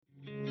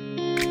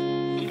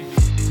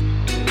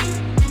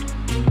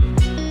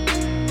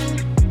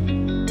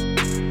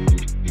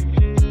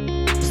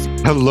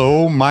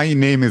Hello, my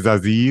name is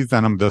Aziz,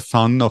 and I'm the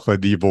son of a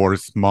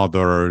divorced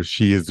mother.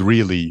 She is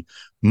really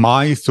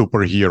my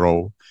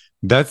superhero.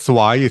 That's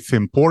why it's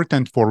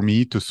important for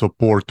me to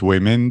support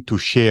women to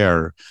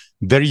share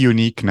their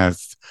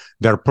uniqueness,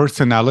 their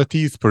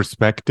personalities,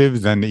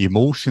 perspectives, and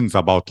emotions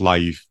about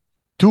life.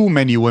 Too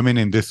many women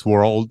in this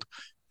world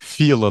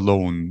feel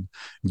alone.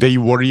 They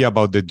worry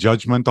about the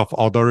judgment of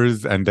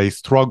others and they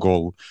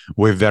struggle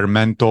with their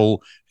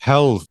mental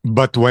health.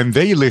 But when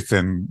they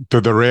listen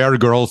to the Rare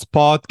Girls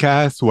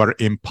podcast, where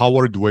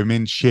empowered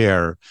women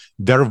share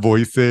their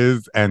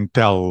voices and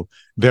tell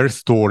their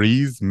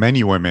stories,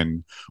 many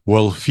women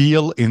will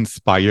feel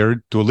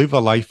inspired to live a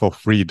life of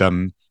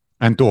freedom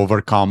and to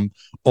overcome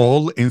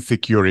all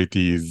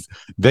insecurities.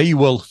 They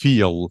will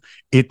feel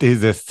it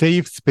is a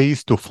safe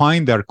space to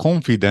find their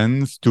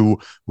confidence, to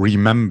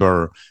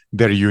remember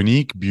their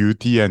unique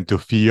beauty, and to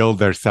feel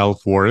their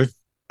self worth.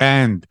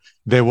 And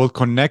they will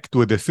connect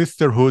with the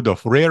sisterhood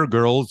of rare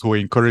girls who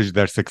encourage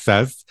their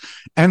success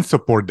and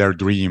support their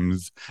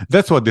dreams.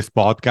 That's what this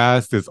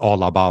podcast is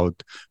all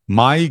about.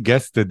 My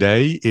guest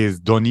today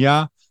is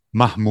Donya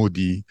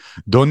Mahmoudi.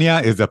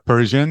 Donya is a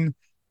Persian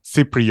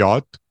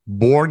Cypriot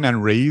born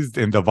and raised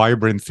in the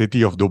vibrant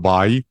city of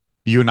Dubai,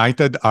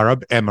 United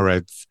Arab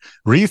Emirates.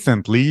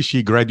 Recently,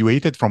 she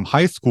graduated from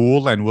high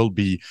school and will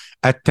be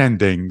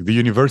attending the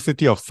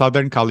University of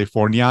Southern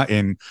California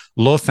in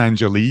Los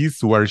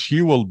Angeles, where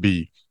she will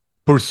be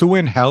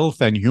pursuing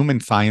health and human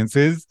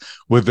sciences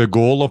with the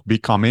goal of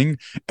becoming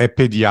a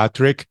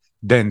pediatric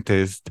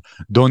dentist.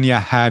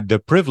 Donya had the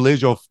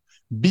privilege of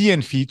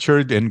being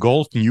featured in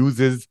Golf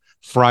News's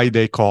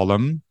Friday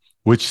column,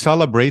 which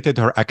celebrated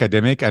her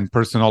academic and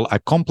personal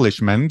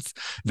accomplishments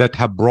that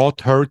have brought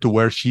her to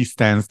where she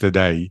stands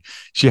today.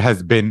 She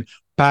has been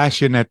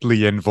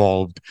passionately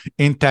involved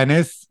in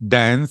tennis,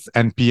 dance,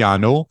 and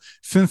piano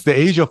since the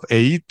age of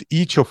 8,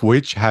 each of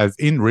which has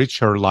enriched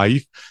her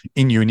life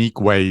in unique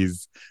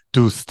ways.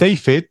 To stay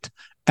fit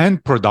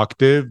and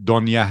productive,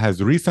 Donya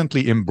has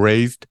recently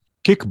embraced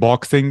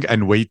kickboxing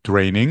and weight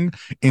training,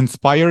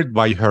 inspired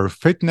by her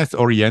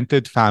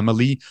fitness-oriented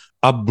family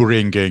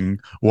upbringing.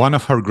 One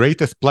of her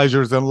greatest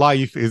pleasures in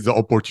life is the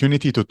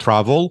opportunity to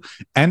travel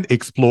and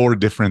explore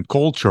different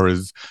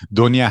cultures.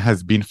 Donya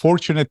has been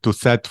fortunate to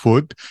set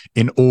foot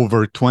in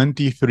over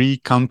 23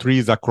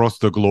 countries across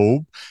the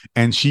globe,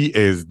 and she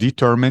is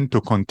determined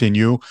to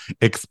continue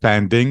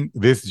expanding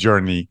this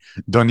journey.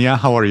 Donya,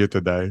 how are you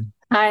today?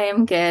 Hi,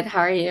 I'm good. How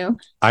are you?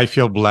 I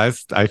feel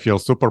blessed. I feel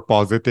super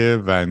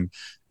positive and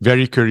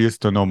very curious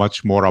to know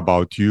much more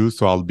about you.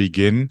 So I'll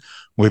begin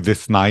with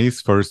this nice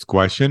first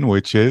question,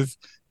 which is,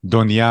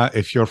 Donya,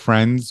 if your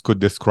friends could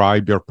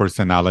describe your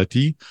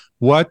personality,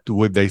 what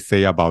would they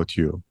say about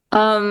you?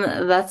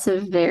 That's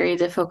a very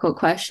difficult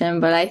question,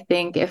 but I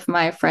think if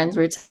my friends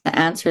were to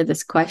answer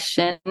this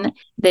question,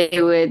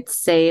 they would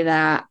say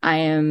that I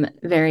am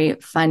very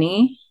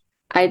funny.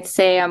 I'd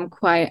say I'm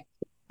quite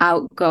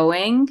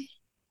outgoing,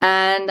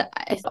 and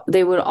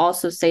they would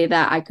also say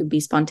that I could be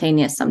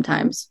spontaneous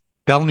sometimes.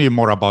 Tell me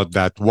more about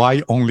that.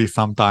 Why only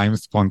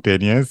sometimes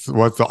spontaneous?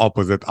 What's the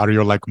opposite? Are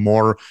you like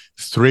more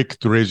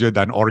strict, rigid,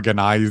 and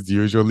organized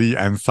usually,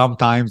 and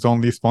sometimes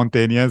only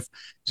spontaneous?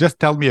 Just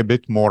tell me a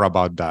bit more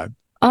about that.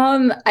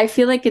 I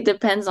feel like it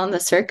depends on the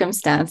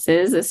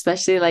circumstances,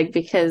 especially like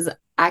because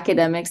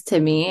academics to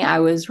me, I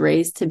was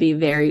raised to be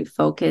very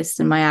focused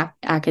in my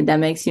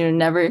academics,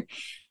 never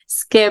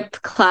skip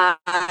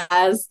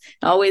class,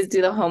 always do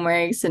the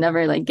homeworks and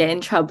never like get in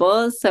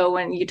trouble. So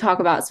when you talk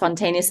about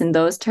spontaneous in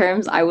those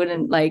terms, I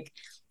wouldn't like,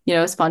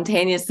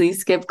 spontaneously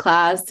skip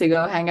class to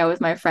go hang out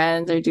with my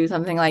friends or do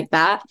something like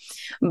that.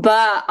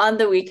 But on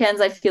the weekends,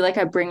 I feel like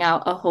I bring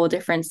out a whole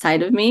different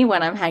side of me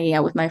when I'm hanging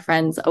out with my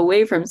friends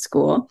away from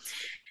school.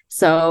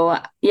 So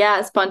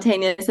yeah,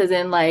 spontaneous as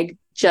in like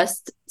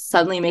just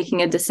suddenly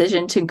making a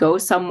decision to go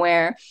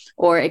somewhere,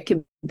 or it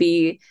could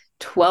be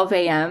 12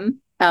 a.m.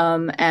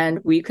 And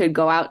we could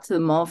go out to the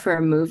mall for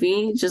a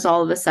movie just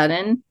all of a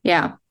sudden.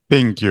 Yeah.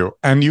 Thank you.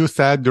 And you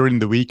said during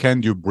the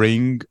weekend you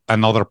bring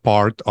another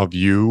part of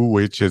you,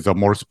 which is a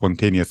more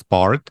spontaneous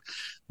part.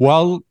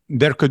 Well,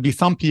 there could be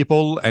some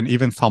people and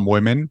even some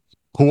women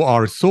who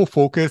are so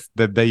focused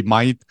that they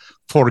might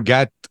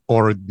forget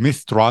or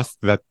mistrust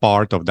that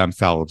part of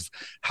themselves.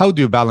 How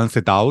do you balance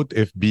it out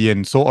if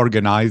being so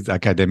organized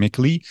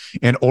academically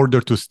in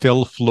order to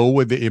still flow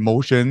with the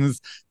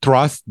emotions,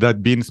 trust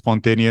that being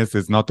spontaneous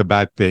is not a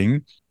bad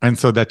thing, and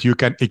so that you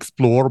can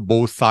explore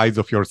both sides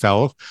of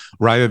yourself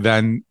rather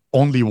than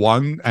only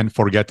one and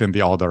forgetting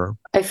the other?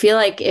 I feel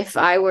like if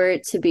I were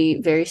to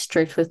be very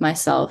strict with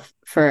myself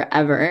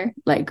forever,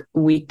 like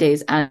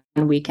weekdays and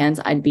weekends,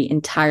 I'd be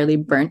entirely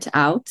burnt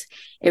out.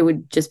 It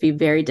would just be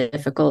very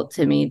difficult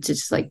to me to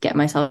just like get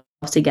myself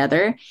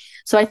together.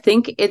 So I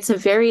think it's a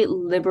very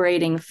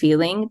liberating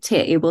feeling to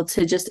able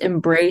to just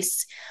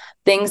embrace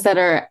things that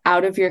are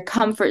out of your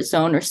comfort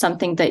zone or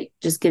something that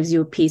just gives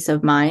you a peace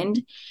of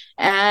mind.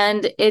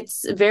 And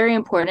it's very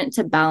important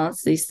to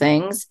balance these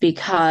things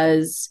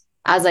because,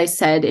 as I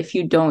said, if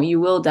you don't, you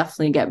will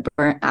definitely get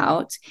burnt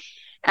out.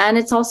 And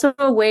it's also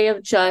a way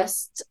of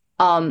just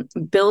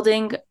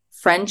building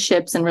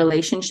friendships and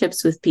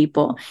relationships with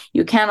people.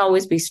 You can't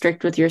always be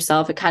strict with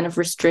yourself. It kind of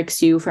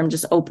restricts you from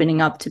just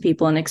opening up to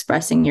people and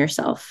expressing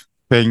yourself.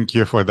 Thank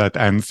you for that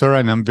answer.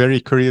 And I'm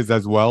very curious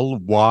as well,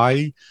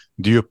 why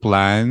do you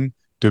plan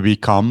to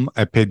become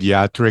a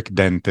pediatric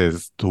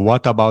dentist?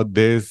 What about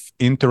this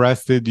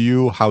interested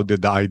you? How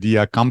did the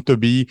idea come to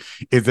be?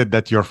 Is it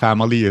that your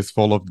family is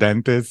full of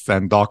dentists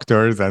and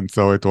doctors, and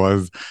so it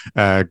was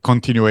a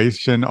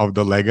continuation of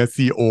the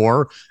legacy,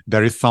 or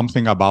there is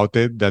something about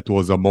it that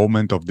was a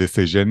moment of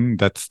decision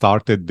that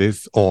started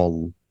this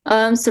all?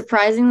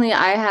 Surprisingly,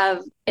 I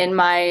have in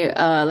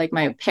my like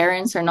my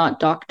parents are not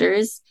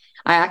doctors.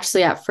 I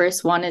actually at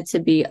first wanted to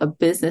be a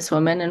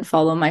businesswoman and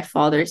follow my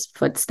father's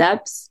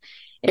footsteps.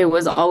 It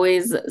was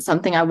always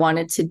something I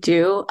wanted to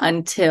do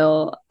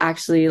until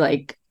actually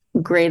like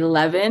grade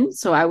 11.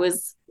 So I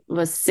was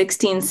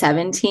 16,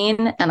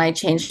 17, and I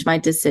changed my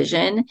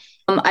decision.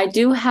 I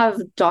do have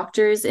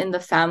doctors in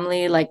the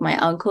family, like my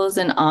uncles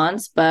and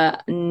aunts,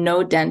 but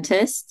no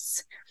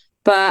dentists.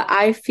 But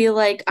I feel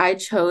like I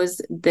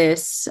chose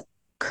this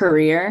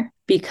career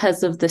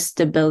because of the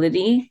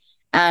stability.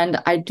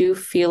 And I do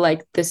feel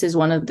like this is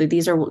one of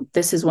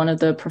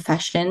the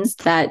professions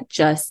that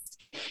just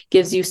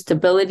gives you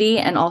stability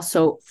and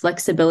also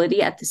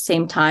flexibility at the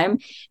same time.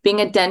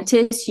 Being a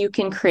dentist, you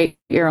can create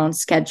your own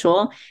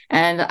schedule.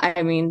 And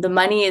I mean, the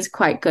money is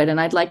quite good. And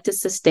I'd like to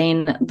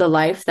sustain the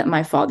life that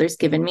my father's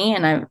given me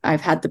and I've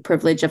had the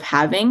privilege of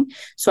having.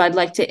 So I'd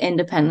like to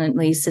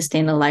independently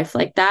sustain a life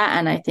like that.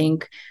 And I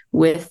think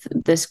with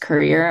this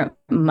career,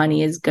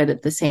 money is good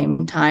at the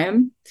same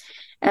time.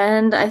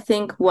 And I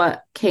think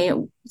what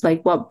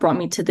brought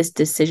me to this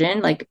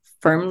decision, like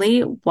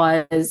firmly,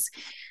 was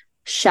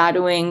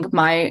shadowing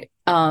my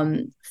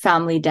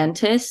family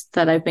dentist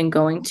that I've been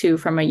going to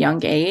from a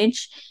young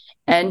age,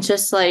 and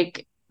just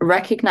like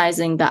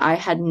recognizing that I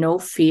had no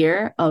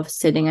fear of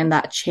sitting in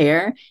that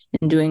chair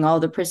and doing all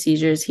the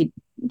procedures he'd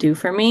do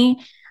for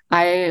me.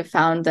 I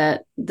found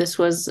that this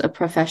was a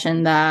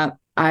profession that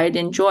I'd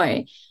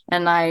enjoy.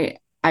 And I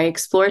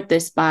explored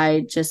this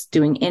by just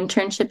doing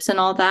internships and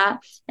all that,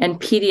 and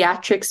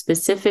pediatrics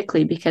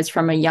specifically, because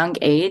from a young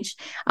age,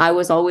 I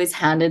was always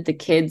handed the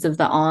kids of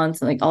the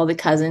aunts and like all the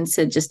cousins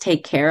to just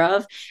take care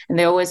of. And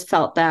they always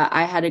felt that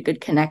I had a good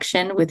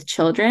connection with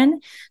children.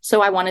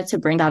 So I wanted to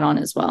bring that on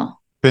as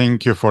well.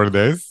 Thank you for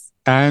this.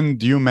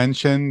 And you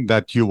mentioned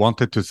that you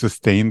wanted to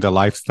sustain the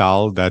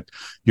lifestyle that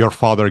your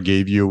father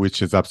gave you,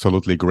 which is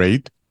absolutely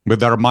great. But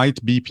there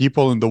might be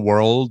people in the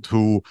world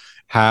who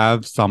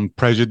have some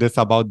prejudice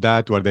about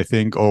that, where they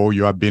think, oh,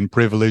 you have been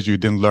privileged, you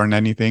didn't learn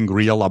anything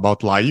real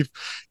about life.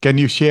 Can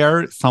you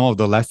share some of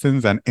the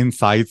lessons and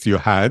insights you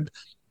had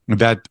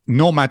that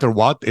no matter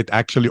what, it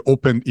actually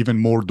opened even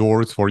more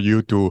doors for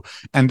you to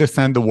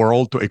understand the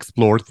world, to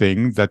explore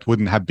things that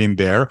wouldn't have been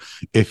there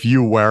if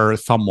you were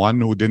someone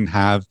who didn't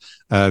have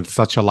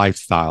such a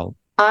lifestyle?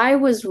 I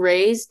was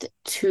raised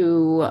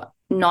to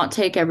not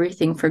take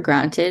everything for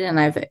granted, and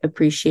I've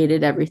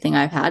appreciated everything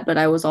I've had, but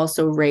I was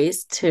also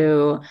raised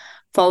to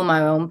follow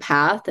my own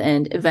path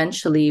and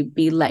eventually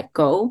be let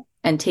go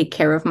and take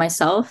care of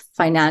myself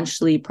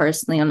financially,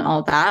 personally, and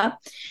all that.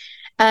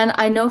 And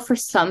I know for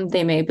some,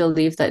 they may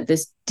believe that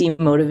this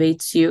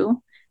demotivates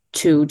you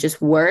to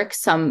just work.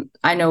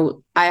 I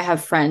know I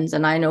have friends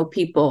and I know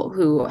people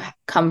who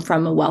come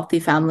from a wealthy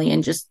family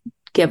and just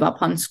give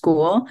up on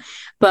school.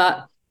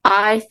 But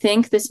I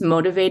think this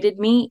motivated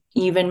me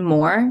even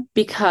more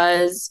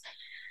because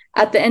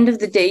at the end of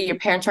the day, your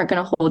parents aren't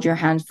going to hold your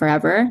hand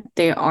forever.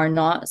 They are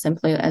not,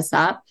 simply as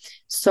that.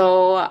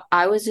 So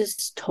I was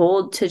just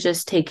told to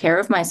just take care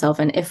of myself.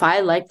 And if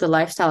I like the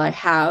lifestyle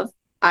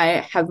I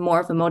have more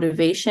of a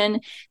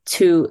motivation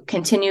to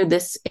continue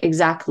this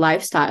exact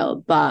lifestyle,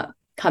 but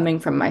coming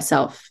from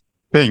myself.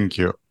 Thank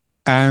you.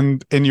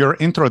 And in your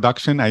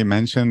introduction, I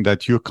mentioned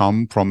that you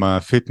come from a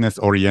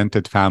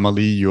fitness-oriented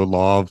family. You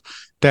love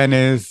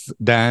tennis,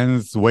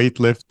 dance,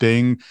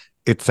 weightlifting,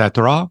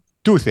 etc.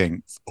 Two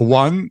things.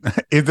 One,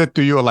 is it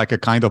to you like a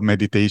kind of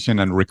meditation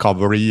and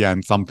recovery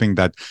and something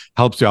that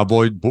helps you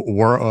avoid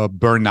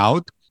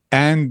burnout?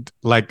 And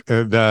like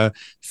the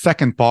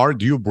second part,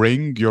 do you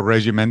bring your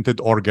regimented,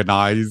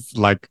 organized,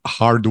 like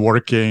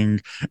hardworking,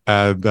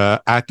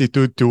 the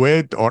attitude to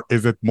it, or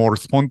is it more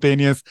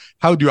spontaneous?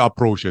 How do you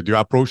approach it? Do you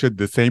approach it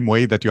the same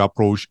way that you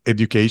approach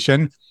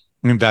education,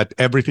 in that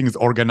everything is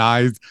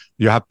organized,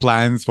 you have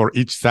plans for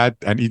each set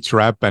and each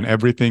rep and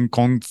everything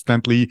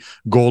constantly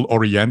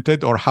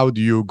goal-oriented, or how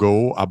do you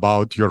go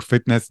about your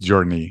fitness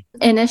journey?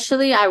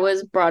 Initially, I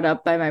was brought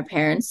up by my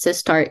parents to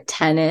start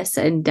tennis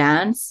and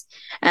dance,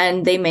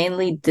 and they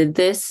mainly did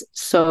this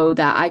so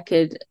that I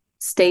could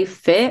stay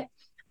fit,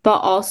 but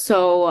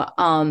also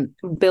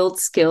build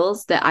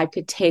skills that I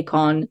could take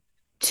on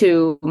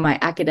to my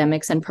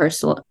academics and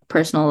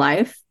personal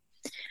life.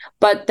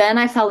 But then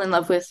I fell in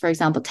love with, for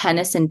example,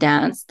 tennis and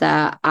dance,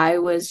 that I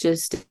was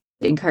just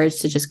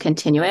encouraged to just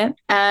continue it.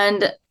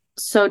 And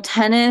so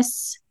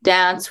tennis,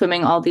 dance,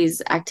 swimming, all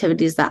these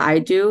activities that I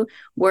do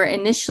were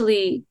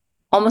initially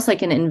almost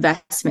like an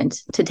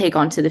investment to take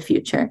on to the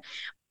future.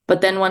 But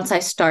then once I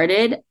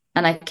started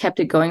and I kept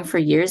it going for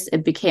years,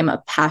 it became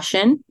a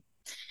passion.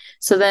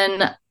 So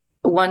then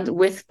one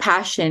with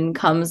passion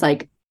comes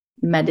like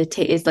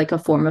meditate is like a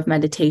form of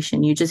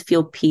meditation. You just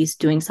feel peace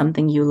doing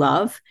something you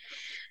love.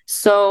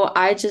 So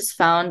I just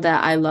found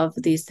that I love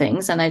these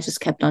things and I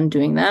just kept on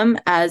doing them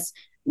as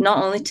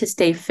not only to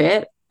stay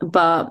fit,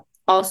 but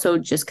also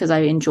just because I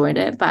enjoyed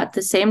it. But at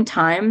the same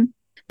time,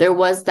 there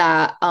was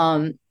that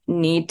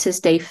need to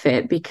stay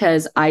fit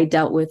because I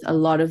dealt with a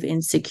lot of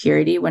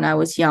insecurity when I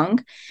was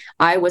young.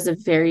 I was a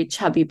very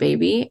chubby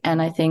baby.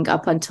 And I think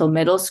up until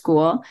middle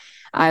school,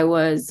 I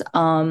was,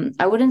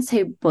 I wouldn't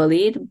say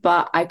bullied,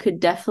 but I could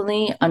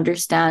definitely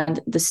understand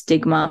the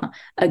stigma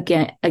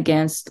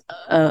against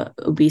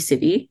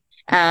obesity.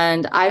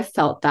 And I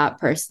felt that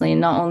personally.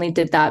 Not only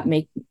did that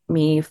make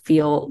me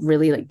feel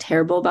really like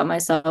terrible about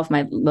myself,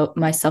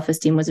 my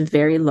self-esteem was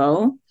very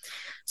low.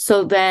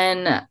 So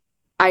then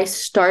I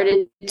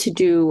started to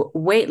do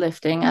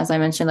weightlifting, as I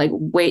mentioned, like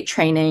weight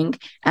training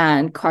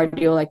and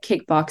cardio, like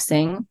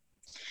kickboxing,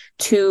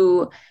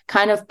 to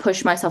kind of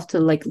push myself to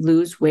like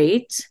lose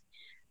weight.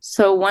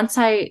 So once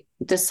I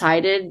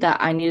decided that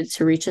I needed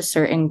to reach a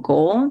certain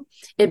goal,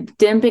 it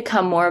didn't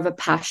become more of a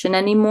passion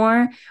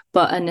anymore,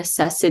 but a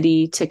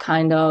necessity to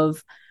kind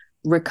of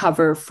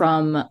recover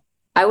from,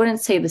 I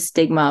wouldn't say the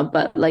stigma,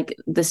 but like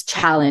this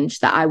challenge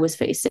that I was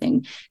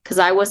facing. Because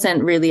I was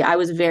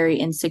very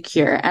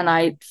insecure and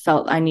I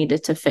felt I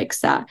needed to fix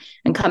that.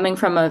 And coming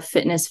from a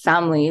fitness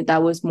family,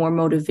 that was more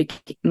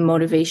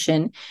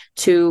motivation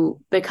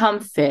to become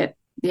fit.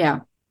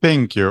 Yeah.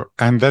 Thank you.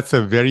 And that's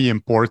a very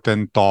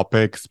important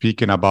topic,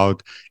 speaking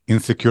about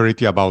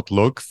insecurity about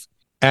looks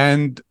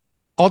and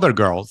other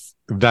girls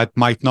that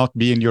might not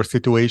be in your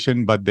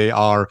situation, but they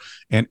are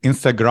in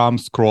Instagram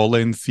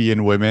scrolling,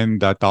 seeing women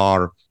that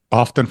are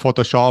often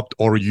photoshopped,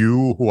 or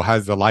you who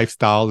has a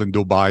lifestyle in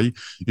Dubai,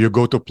 you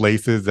go to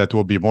places that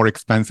will be more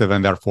expensive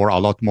and therefore a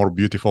lot more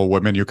beautiful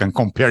women you can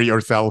compare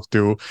yourself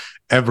to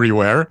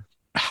everywhere.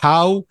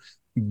 How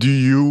do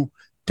you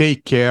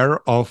take care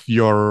of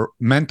your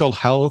mental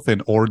health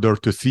in order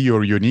to see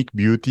your unique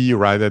beauty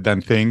rather than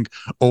think,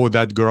 oh,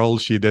 that girl,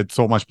 she did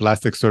so much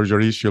plastic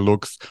surgery, she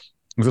looks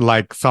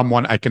like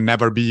someone I can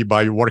never be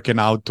by working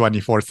out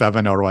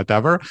 24/7 or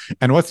whatever?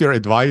 And what's your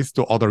advice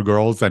to other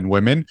girls and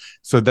women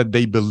so that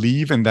they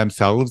believe in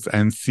themselves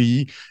and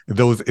see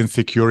those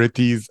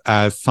insecurities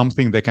as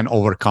something they can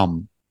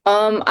overcome?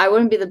 I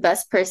wouldn't be the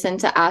best person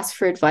to ask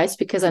for advice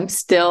because I'm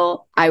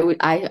still, I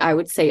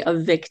would say, a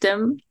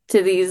victim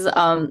to these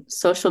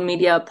social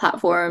media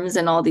platforms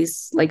and all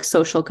these like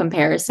social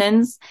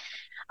comparisons.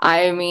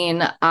 I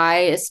mean, I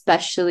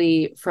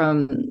especially from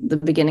the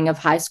beginning of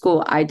high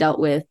school, I dealt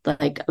with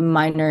like a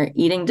minor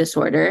eating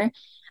disorder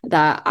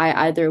that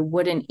I either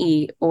wouldn't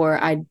eat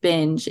or I'd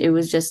binge. It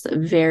was just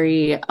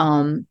very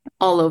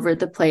all over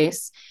the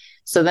place.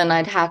 So then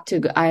I had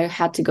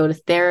to go to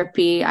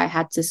therapy. I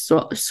had to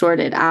sort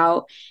it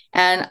out.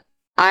 And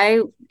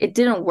it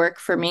didn't work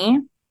for me.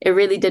 It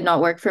really did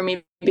not work for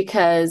me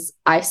because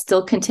I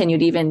still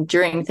continued even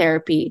during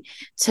therapy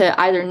to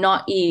either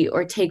not eat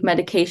or take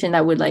medication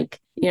that would like,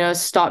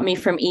 stop me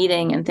from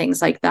eating and things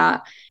like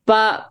that.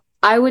 But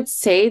I would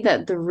say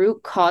that the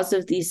root cause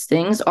of these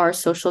things are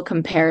social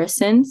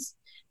comparisons,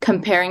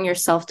 comparing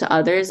yourself to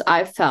others.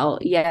 I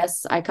felt,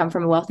 yes, I come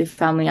from a wealthy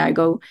family. I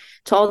go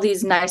to all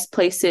these nice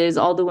places.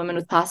 All the women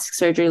with plastic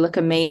surgery look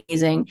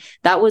amazing.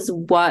 That was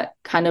what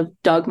kind of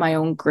dug my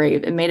own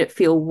grave. It made it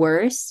feel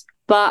worse.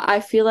 But I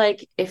feel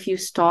like if you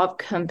stop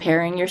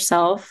comparing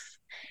yourself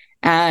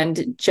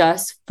and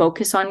just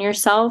focus on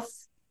yourself,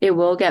 it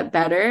will get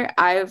better.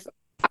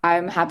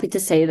 I'm happy to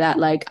say that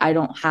like I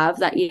don't have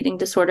that eating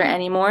disorder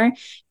anymore.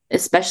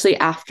 Especially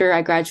after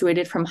I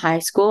graduated from high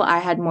school, I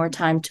had more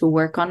time to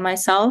work on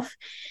myself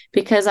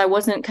because I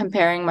wasn't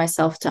comparing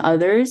myself to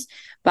others,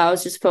 but I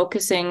was just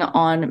focusing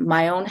on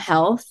my own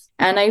health.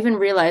 And I even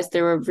realized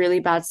there were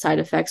really bad side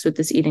effects with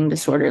this eating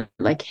disorder,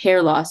 like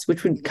hair loss,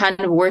 which would kind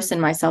of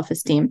worsen my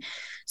self-esteem.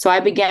 So I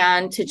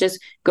began to just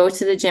go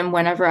to the gym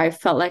whenever I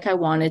felt like I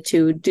wanted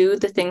to, do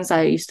the things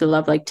I used to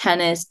love, like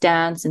tennis,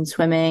 dance, and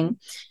swimming.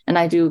 And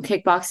I do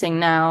kickboxing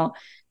now.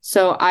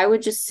 So I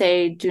would just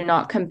say, do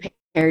not compare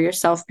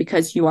yourself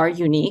because you are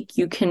unique.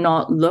 You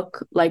cannot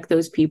look like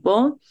those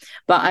people,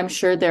 but I'm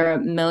sure there are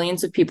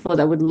millions of people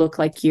that would look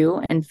like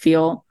you and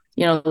feel,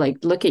 like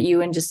look at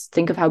you and just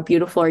think of how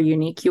beautiful or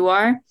unique you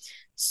are.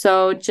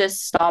 So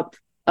just stop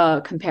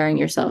comparing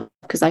yourself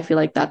because I feel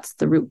like that's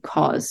the root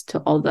cause to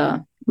all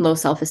the low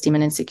self-esteem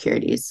and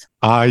insecurities.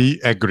 I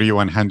agree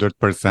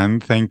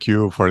 100%. Thank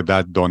you for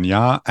that,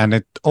 Donya. And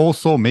it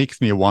also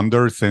makes me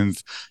wonder,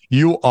 since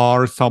you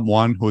are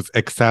someone who's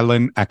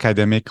excelling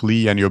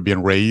academically and you've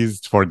been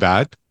raised for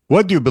that,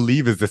 What do you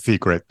believe is the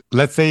secret?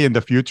 Let's say in the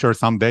future,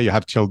 someday you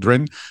have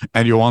children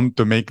and you want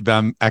to make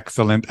them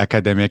excellent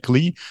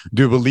academically.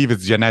 Do you believe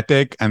it's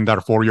genetic and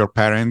therefore your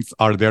parents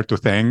are there to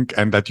thank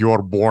and that you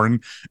are born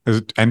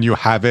and you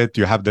have it,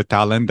 you have the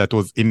talent that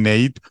was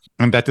innate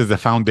and that is the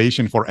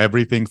foundation for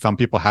everything? Some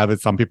people have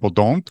it, some people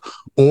don't.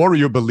 Or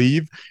you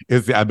believe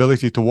is the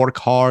ability to work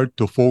hard,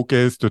 to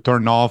focus, to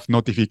turn off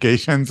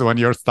notifications when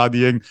you're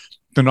studying,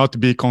 to not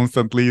be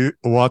constantly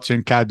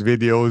watching cat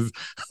videos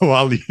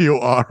while you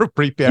are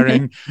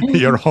preparing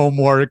your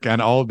homework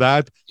and all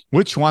that.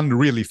 Which one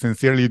really,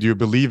 sincerely, do you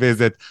believe? Is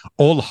it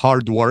all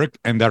hard work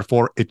and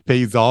therefore it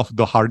pays off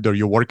the harder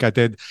you work at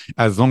it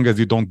as long as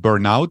you don't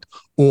burn out?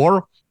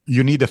 Or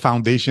you need a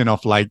foundation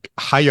of like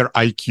higher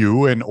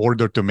IQ in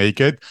order to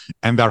make it.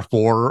 And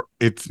therefore,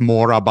 it's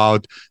more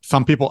about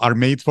some people are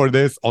made for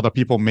this, other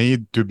people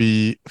made to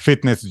be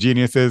fitness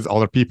geniuses,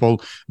 other people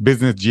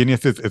business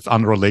geniuses. It's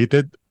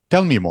unrelated.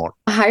 Tell me more.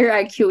 A higher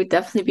IQ would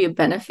definitely be a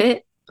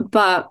benefit,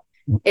 but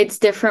it's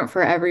different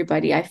for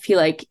everybody. I feel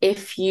like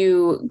if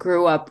you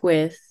grew up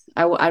with,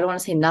 I don't want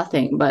to say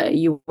nothing, but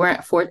you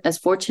weren't as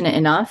fortunate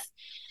enough,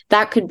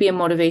 that could be a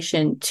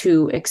motivation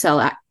to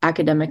excel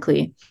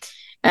academically.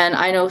 And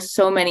I know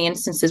so many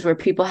instances where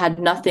people had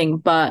nothing,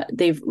 but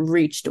they've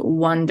reached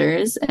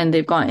wonders and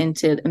they've gone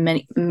into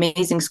many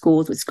amazing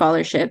schools with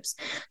scholarships.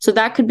 So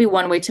that could be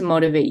one way to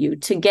motivate you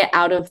to get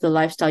out of the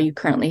lifestyle you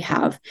currently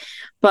have.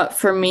 But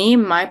for me,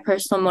 my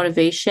personal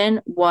motivation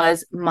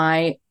was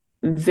my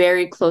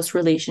very close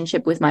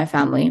relationship with my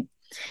family.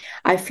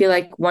 I feel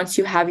like once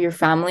you have your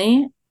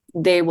family,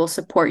 they will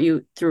support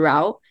you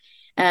throughout.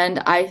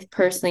 And I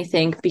personally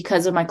think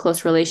because of my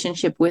close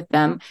relationship with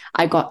them,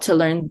 I got to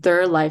learn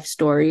their life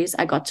stories.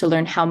 I got to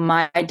learn how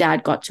my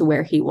dad got to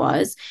where he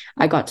was.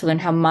 I got to learn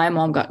how my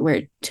mom got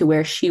to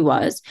where she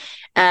was.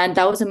 And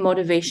that was a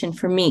motivation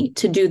for me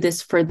to do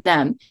this for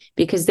them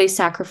because they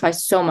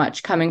sacrificed so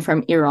much coming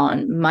from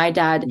Iran. My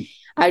dad,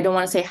 I don't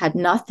want to say had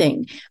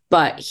nothing,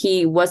 but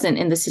he wasn't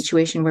in the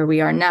situation where we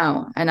are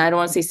now. And I don't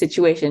want to say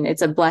situation,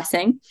 it's a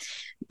blessing,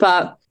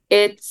 but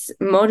it's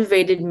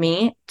motivated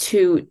me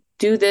to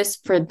do this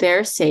for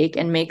their sake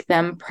and make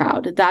them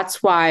proud.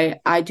 That's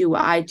why I do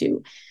what I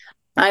do.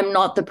 I'm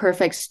not the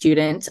perfect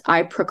student.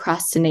 I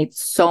procrastinate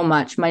so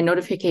much. My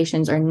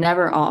notifications are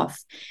never off.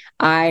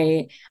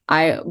 I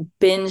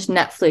binge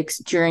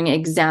Netflix during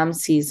exam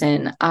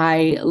season.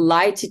 I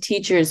lie to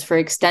teachers for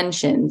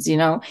extensions,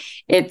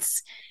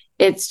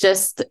 it's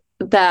just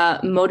the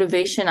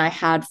motivation I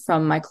had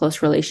from my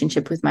close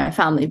relationship with my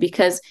family,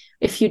 because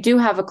if you do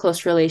have a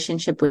close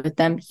relationship with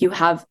them, you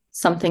have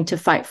something to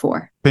fight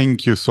for.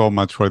 Thank you so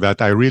much for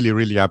that. I really,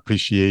 really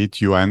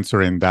appreciate you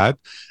answering that.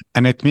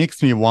 And it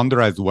makes me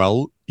wonder as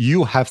well,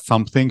 you have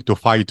something to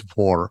fight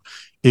for.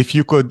 If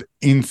you could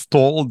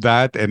install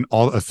that in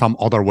some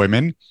other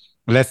women,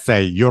 let's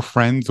say your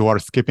friends who are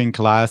skipping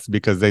class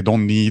because they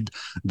don't need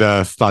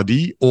the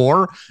study,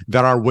 or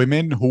there are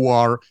women who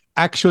are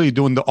actually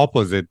doing the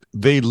opposite.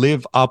 They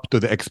live up to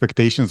the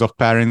expectations of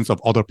parents, of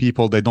other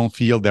people. They don't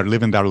feel they're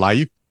living their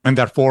life. And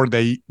therefore,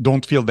 they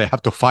don't feel they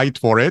have to fight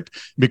for it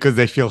because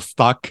they feel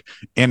stuck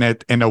in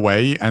it in a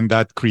way. And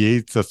that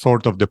creates a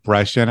sort of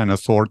depression and a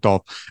sort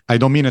of, I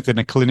don't mean it in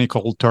a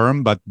clinical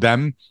term, but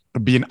them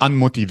being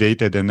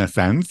unmotivated in a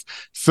sense.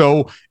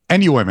 So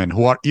any women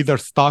who are either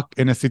stuck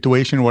in a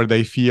situation where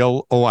they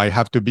feel, oh, I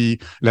have to be,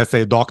 let's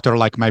say, a doctor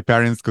like my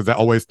parents, because they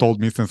always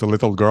told me since a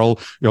little girl,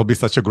 you'll be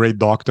such a great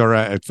doctor,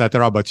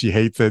 etc. But she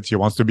hates it. She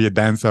wants to be a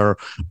dancer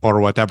or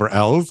whatever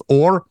else.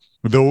 Or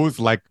those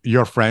like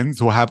your friends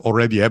who have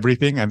already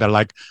everything and they're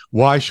like,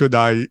 why should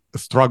I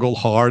struggle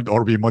hard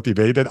or be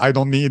motivated? I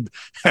don't need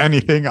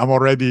anything. I'm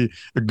already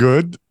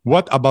good.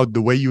 What about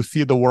the way you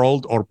see the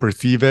world or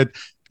perceive it?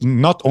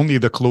 Not only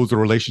the close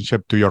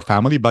relationship to your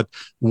family, but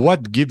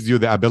what gives you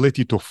the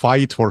ability to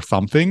fight for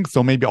something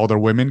so maybe other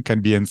women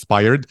can be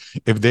inspired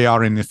if they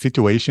are in a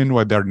situation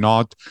where they're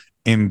not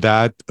in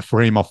that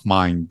frame of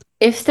mind?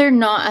 If they're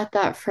not at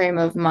that frame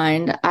of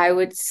mind, I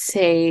would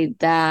say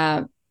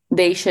that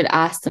they should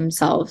ask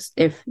themselves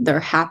if they're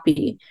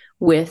happy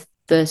with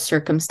the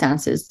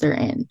circumstances they're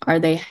in. Are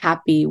they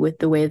happy with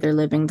the way they're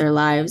living their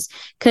lives?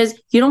 Because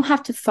you don't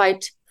have to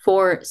fight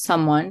for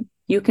someone.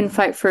 You can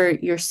fight for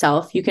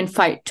yourself. You can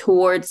fight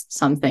towards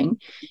something.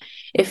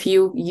 If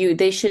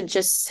they should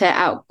just set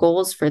out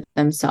goals for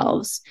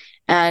themselves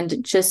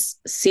and just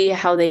see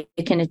how they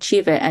can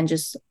achieve it and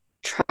just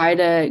try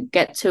to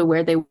get to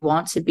where they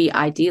want to be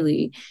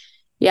ideally.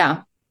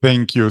 Yeah.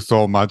 Thank you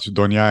so much,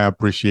 Donya. I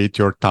appreciate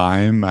your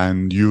time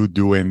and you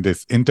doing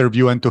this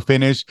interview. And to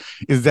finish,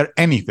 is there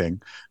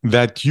anything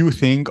that you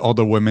think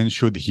other women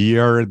should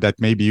hear that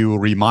maybe you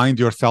remind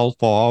yourself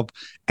of?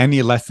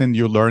 Any lesson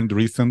you learned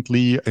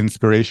recently,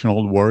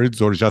 inspirational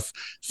words, or just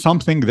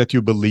something that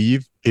you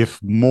believe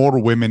if more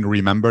women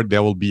remember, they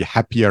will be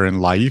happier in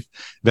life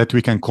that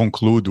we can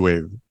conclude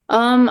with?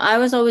 I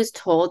was always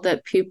told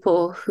that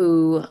people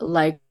who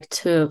like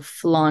to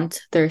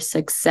flaunt their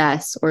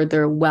success or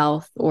their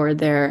wealth or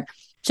their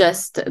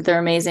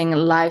amazing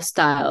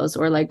lifestyles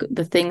or like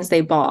the things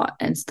they bought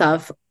and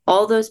stuff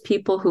all those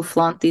people who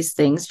flaunt these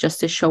things just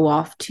to show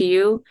off to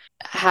you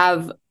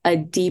have a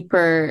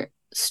deeper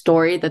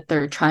story that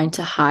they're trying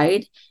to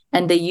hide,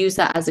 and they use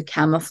that as a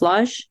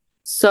camouflage.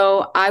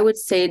 So I would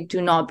say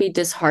do not be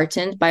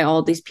disheartened by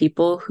all these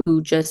people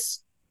who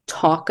just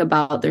talk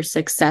about their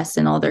success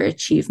and all their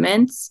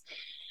achievements,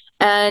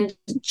 and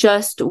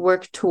just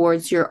work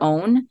towards your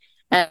own.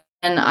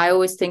 And I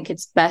always think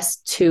it's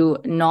best to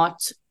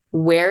not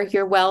wear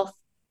your wealth,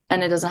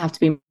 and it doesn't have to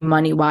be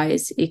money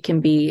wise. It can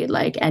be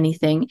like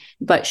anything,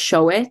 but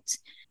show it.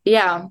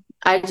 Yeah.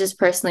 I just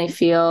personally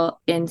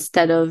feel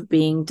instead of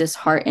being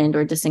disheartened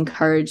or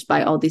disencouraged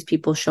by all these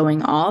people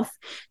showing off,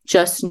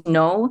 just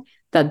know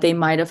that they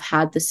might have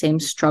had the same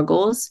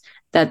struggles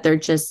that they're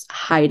just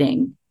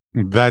hiding.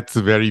 That's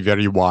very,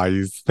 very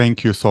wise.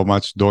 Thank you so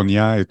much,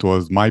 Donya. It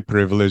was my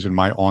privilege and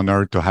my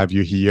honor to have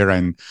you here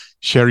and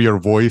share your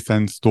voice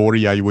and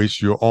story. I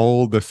wish you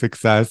all the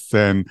success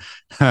in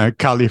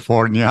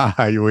California.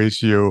 I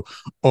wish you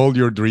all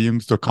your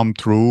dreams to come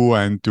true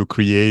and to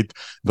create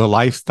the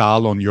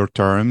lifestyle on your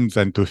terms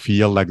and to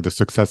feel like the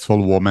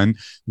successful woman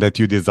that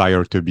you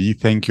desire to be.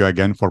 Thank you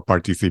again for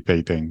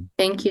participating.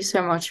 Thank you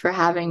so much for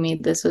having me.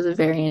 This was a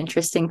very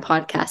interesting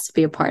podcast to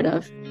be a part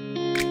of.